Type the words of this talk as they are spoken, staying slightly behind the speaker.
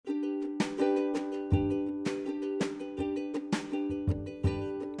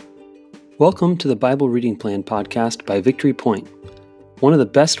Welcome to the Bible Reading Plan podcast by Victory Point. One of the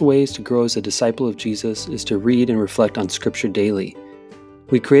best ways to grow as a disciple of Jesus is to read and reflect on Scripture daily.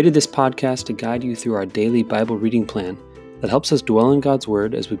 We created this podcast to guide you through our daily Bible reading plan that helps us dwell in God's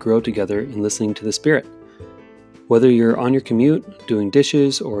Word as we grow together in listening to the Spirit. Whether you're on your commute, doing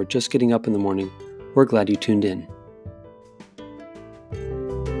dishes, or just getting up in the morning, we're glad you tuned in.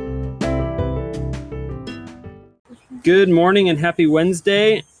 Good morning and happy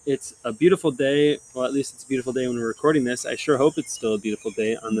Wednesday. It's a beautiful day. Well, at least it's a beautiful day when we're recording this. I sure hope it's still a beautiful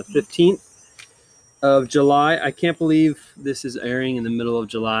day on the 15th of July. I can't believe this is airing in the middle of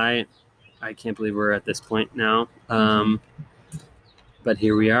July. I can't believe we're at this point now. But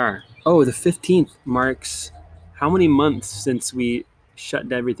here we are. Oh, the 15th marks how many months since we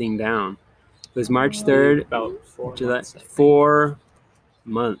shut everything down? It was March 3rd. About 4 July, months. 4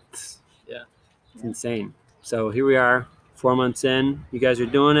 months. Yeah. It's insane. So here we are, 4 months in. You guys are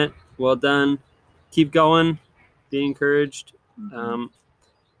doing it. Well done. Keep going. Be encouraged.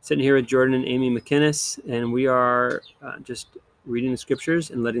 Sitting here with Jordan and Amy McInnes, and we are just reading the scriptures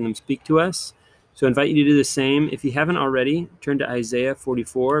and letting them speak to us. So I invite you to do the same. If you haven't already, turn to Isaiah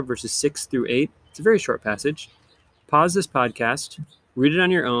 44, verses 6 through 8. It's a very short passage. Pause this podcast, read it on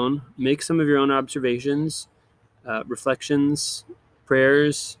your own, make some of your own observations, reflections,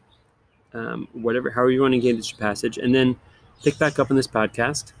 prayers, however you want to engage the passage, and then pick back up on this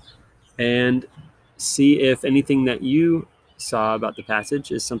podcast and see if anything that you saw about the passage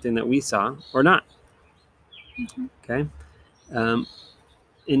is something that we saw or not. Okay.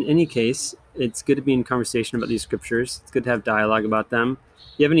 In any case, it's good to be in conversation about these scriptures. It's good to have dialogue about them.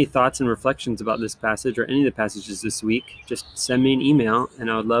 If you have any thoughts and reflections about this passage or any of the passages this week, just send me an email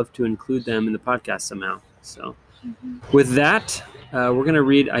and I would love to include them in the podcast somehow. So with that, we're going to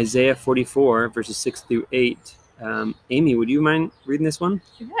read Isaiah 44, verses 6 through 8. Amy, would you mind reading this one?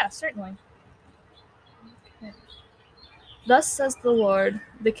 Yeah, certainly. Okay. Thus says the Lord,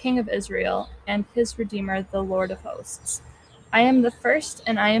 the King of Israel, and his Redeemer, the Lord of hosts. I am the first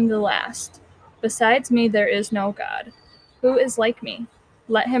and I am the last. Besides me there is no God. Who is like me?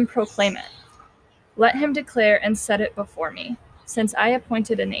 Let him proclaim it. Let him declare and set it before me. Since I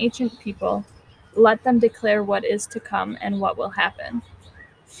appointed an ancient people, let them declare what is to come and what will happen.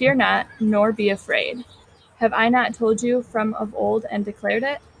 Fear not, nor be afraid. Have I not told you from of old and declared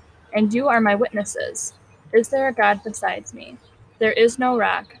it? And you are my witnesses. Is there a God besides me? There is no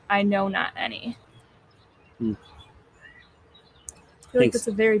rock, I know not any. I feel like it's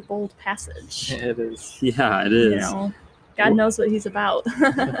a very bold passage. It is. Yeah, it is. You know, God knows what he's about.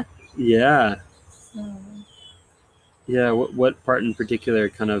 Yeah. So, Yeah, what part in particular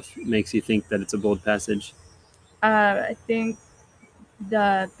kind of makes you think that it's a bold passage? I think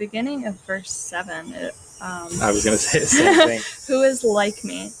the beginning of verse 7. I was going to say the same thing. Who is like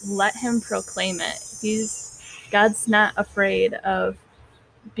me? Let him proclaim it. God's not afraid of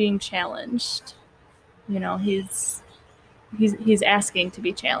being challenged. You know, he's asking to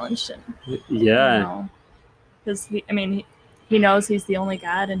be challenged. Yeah. Because he knows he's the only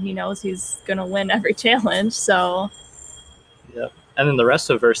God, and he knows he's gonna win every challenge. So. Yep. And then the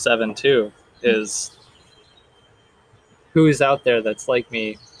rest of verse 7 too is, who is out there that's like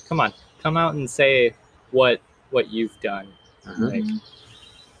me? Come on, come out and say what you've done. Like,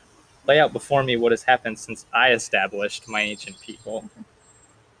 lay out before me what has happened since I established my ancient people.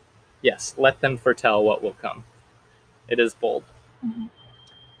 Yes, let them foretell what will come. It is bold.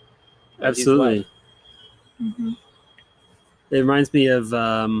 Absolutely. It reminds me of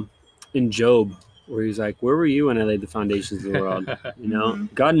in Job, where he's like, where were you when I laid the foundations of the world? You know,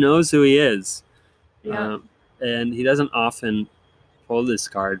 God knows who he is. Yeah. And he doesn't often pull this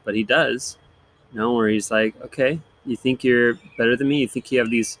card, but he does. You know, where he's like, okay, you think you're better than me? You think you have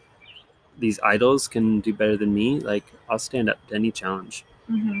these idols can do better than me? Like, I'll stand up to any challenge.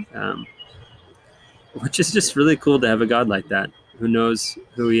 Which is just really cool to have a God like that, who knows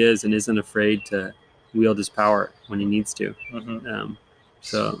who he is and isn't afraid to wield his power when he needs to.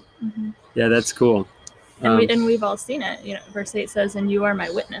 Yeah, that's cool. And we've all seen it. You know, verse 8 says, "And you are my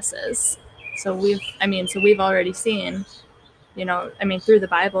witnesses." So we've already seen, through the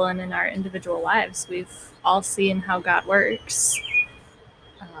Bible and in our individual lives, we've all seen how God works.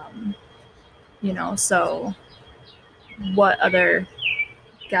 So what other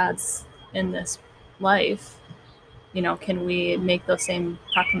gods in this life, can we make those same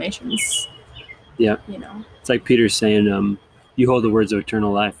proclamations? Yeah. It's like Peter's saying, you hold the words of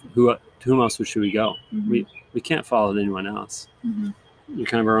eternal life. To whom else should we go? We can't follow anyone else. You're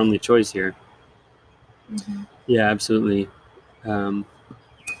kind of our only choice here. Yeah, absolutely.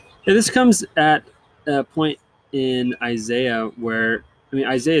 This comes at a point in Isaiah where I mean,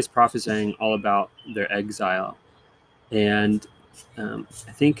 Isaiah is prophesying all about their exile, and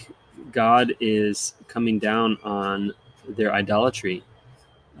I think God is coming down on their idolatry,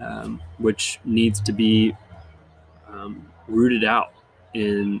 which needs to be rooted out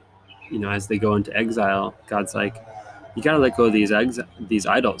in, as they go into exile. God's like, you got to let go of these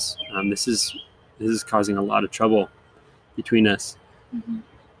idols. This is causing a lot of trouble between us. Mm-hmm.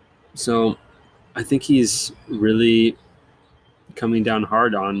 So I think he's really coming down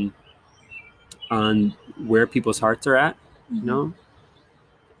hard on where people's hearts are at,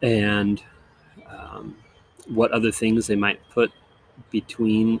 and what other things they might put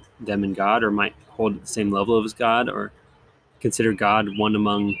between them and God, or might hold at the same level as God, or consider God one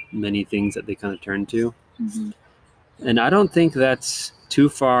among many things that they kind of turn to. Mm-hmm. And I don't think that's too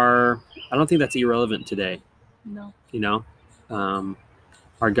far. I don't think that's irrelevant today. No.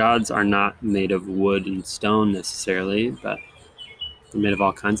 Our gods are not made of wood and stone necessarily, but they're made of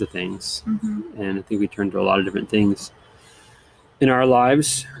all kinds of things. Mm-hmm. And I think we turn to a lot of different things in our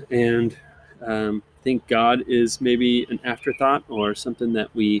lives, and think God is maybe an afterthought or something that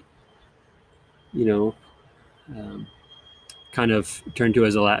we, kind of turn to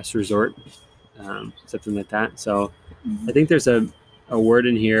as a last resort, something like that. So Mm-hmm. I think there's a word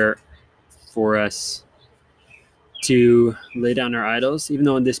in here for us to lay down our idols, even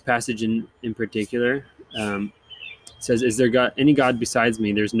though in this passage in particular, says, is there any God besides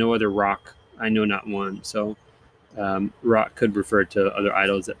me? There's no other rock. I know not one. So rock could refer to other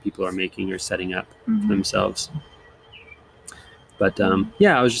idols that people are making or setting up Mm-hmm. for themselves. But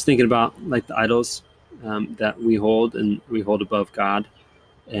I was just thinking about like the idols that we hold above God,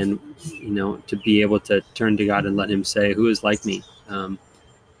 and to be able to turn to God and let Him say, "Who is like me?" I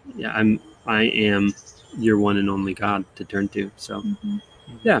am your one and only God to turn to. So Mm-hmm.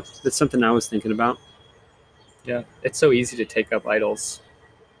 that's something I was thinking about. Yeah, it's so easy to take up idols.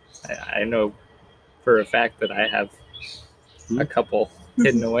 I know for a fact that I have a couple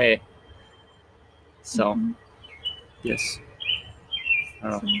hidden away. So, Mm-hmm. Yes.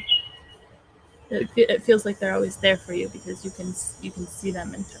 So it feels like they're always there for you because you can see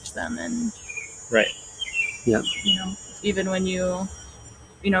them and touch them, and right. Yeah. Even when you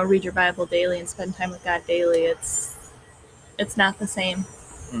read your Bible daily and spend time with God daily, it's not the same.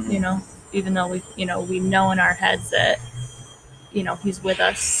 Mm-hmm. Even though we know in our heads that He's with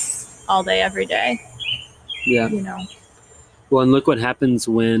us all day, every day. Yeah. Well, and look what happens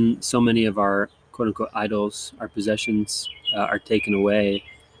when so many of our quote unquote idols, our possessions, are taken away.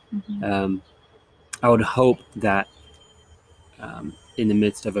 Mm-hmm. I would hope that in the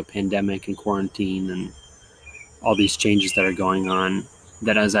midst of a pandemic and quarantine and all these changes that are going on,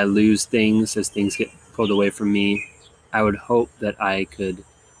 that as I lose things, as things get pulled away from me, I would hope that I could,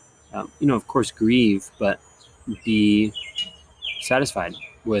 of course, grieve, but be satisfied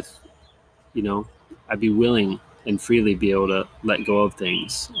with, I'd be willing and freely be able to let go of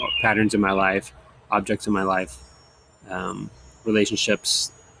things, or patterns in my life, objects in my life,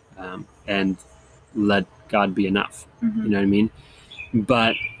 relationships, and let God be enough. Mm-hmm. You know what I mean?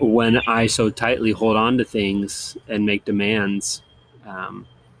 But when I so tightly hold on to things and make demands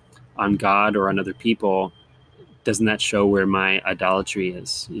on God or on other people, doesn't that show where my idolatry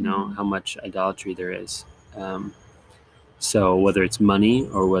is? Mm-hmm. How much idolatry there is. So whether it's money,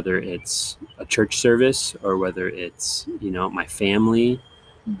 or whether it's a church service, or whether it's my family,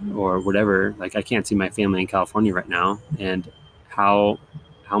 Mm-hmm. or whatever, like I can't see my family in California right now, and how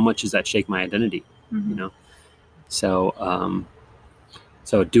much does that shake my identity? Mm-hmm. So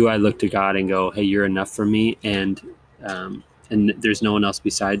do I look to God and go, hey, you're enough for me, and there's no one else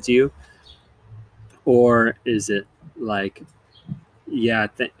besides you? Or is it like,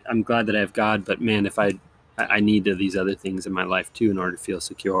 I'm glad that I have God, but man, if I need these other things in my life too in order to feel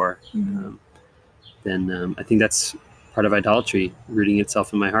secure, Mm-hmm. then I think that's part of idolatry rooting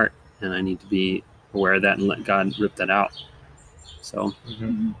itself in my heart, and I need to be aware of that and let God rip that out. So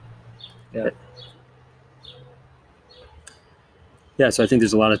Mm-hmm. Yeah. Yeah, so I think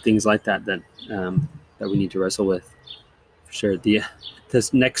there's a lot of things like that that we need to wrestle with, for sure.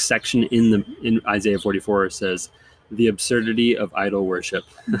 This next section in Isaiah 44 says, "The absurdity of idol worship,"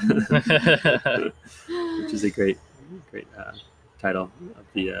 which is a great title of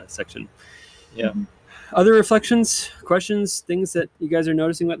the section. Yeah. Other reflections, questions, things that you guys are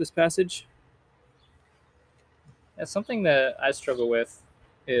noticing about this passage? Yeah, something that I struggle with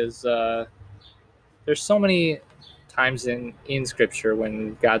is there's so many times in Scripture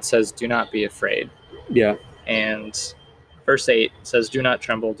when God says, "Do not be afraid," Yeah. and verse 8 says, "Do not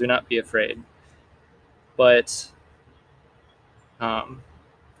tremble, do not be afraid." But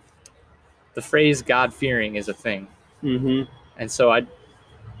the phrase "God-fearing" is a thing, Mm-hmm. and so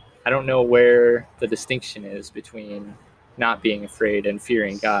I don't know where the distinction is between not being afraid and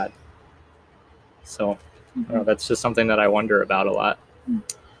fearing God. So I don't know, that's just something that I wonder about a lot.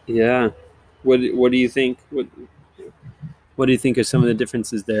 Yeah. What do you think? What do you think are some of the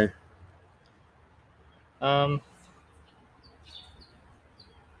differences there? I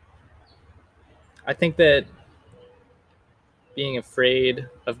think that being afraid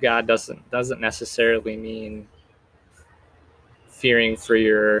of God doesn't necessarily mean fearing for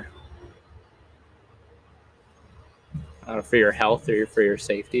your health or for your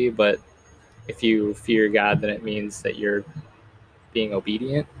safety, but if you fear God, then it means that you're being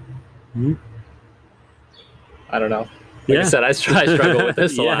obedient. Mhm. I don't know. Like I said, I struggle with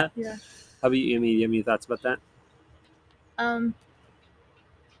this a lot. Yeah. How about you, Amy? Do you have any thoughts about that? Not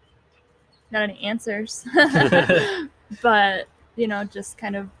any answers, but just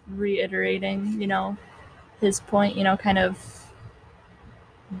kind of reiterating, his point. Kind of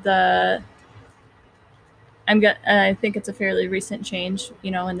I think it's a fairly recent change,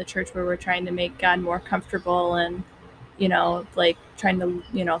 in the church where we're trying to make God more comfortable and, like trying to,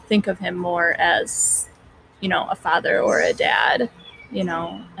 think of him more as, a father or a dad,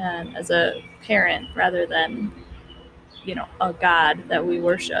 and as a parent rather than, a God that we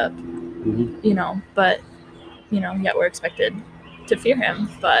worship, but, yet we're expected to fear him.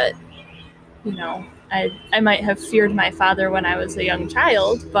 But, I might have feared my father when I was a young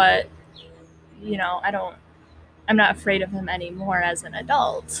child, but, I'm not afraid of him anymore as an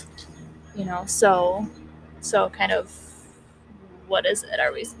adult, so kind of what is it?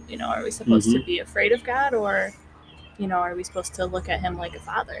 Are we supposed to be afraid of God, or, are we supposed to look at him like a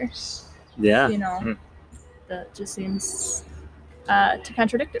father? Yeah. That just seems to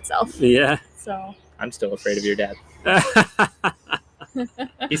contradict itself. Yeah. So I'm still afraid of your dad.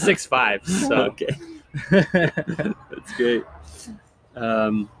 He's 6'5", so Okay. That's great.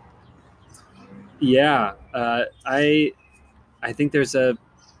 Yeah. I think there's a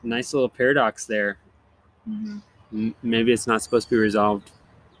nice little paradox there. Maybe it's not supposed to be resolved.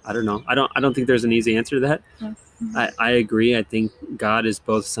 I don't know. I don't think there's an easy answer to that. I agree. I think God is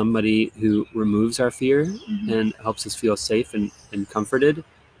both somebody who removes our fear and helps us feel safe and comforted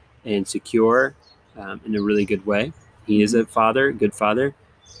and secure in a really good way. He is a good father,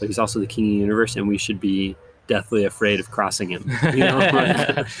 but he's also the king of the universe, and we should be deathly afraid of crossing him.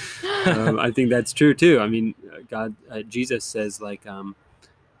 I think that's true too. I mean, Jesus says, like,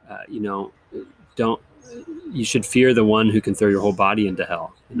 you should fear the one who can throw your whole body into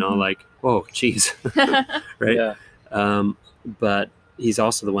hell. Like, whoa, geez, right? Yeah. But he's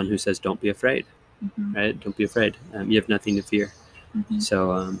also the one who says, don't be afraid, right? Don't be afraid. You have nothing to fear.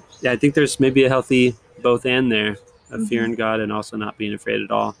 So, I think there's maybe a healthy both and there of fearing God and also not being afraid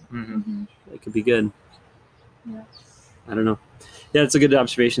at all. It could be good. Yeah. I don't know. Yeah, it's a good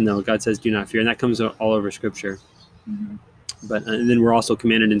observation, though. God says, do not fear. And that comes all over Scripture. But and then we're also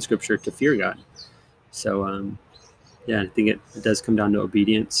commanded in Scripture to fear God. So, I think it does come down to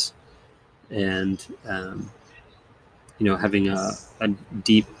obedience and, having a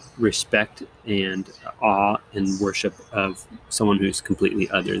deep respect and awe and worship of someone who's completely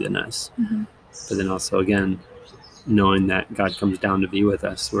other than us. But then also, again, knowing that God comes down to be with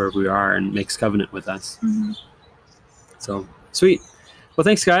us wherever we are and makes covenant with us. So, sweet. Well,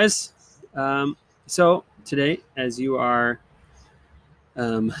 thanks, guys. So today, as you are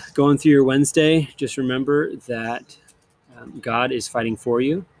going through your Wednesday, just remember that God is fighting for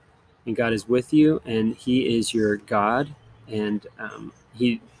you, and God is with you, and he is your God, and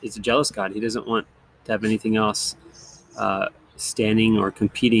he is a jealous God. He doesn't want to have anything else standing or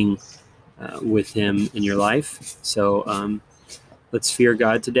competing with him in your life. So let's fear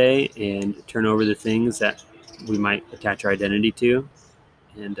God today and turn over the things that we might attach our identity to,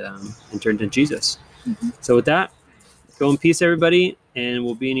 and turn to Jesus. So with that, go in peace, everybody, and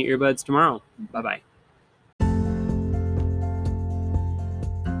we'll be in your earbuds tomorrow. Bye-bye.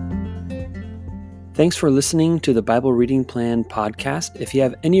 Thanks for listening to the Bible Reading Plan podcast. If you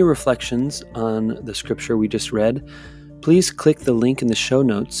have any reflections on the scripture we just read, please click the link in the show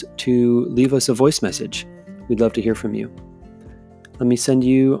notes to leave us a voice message. We'd love to hear from you. Let me send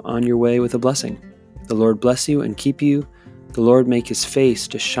you on your way with a blessing. The Lord bless you and keep you. The Lord make his face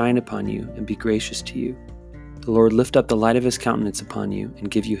to shine upon you and be gracious to you. The Lord lift up the light of his countenance upon you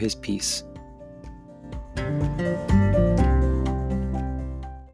and give you his peace.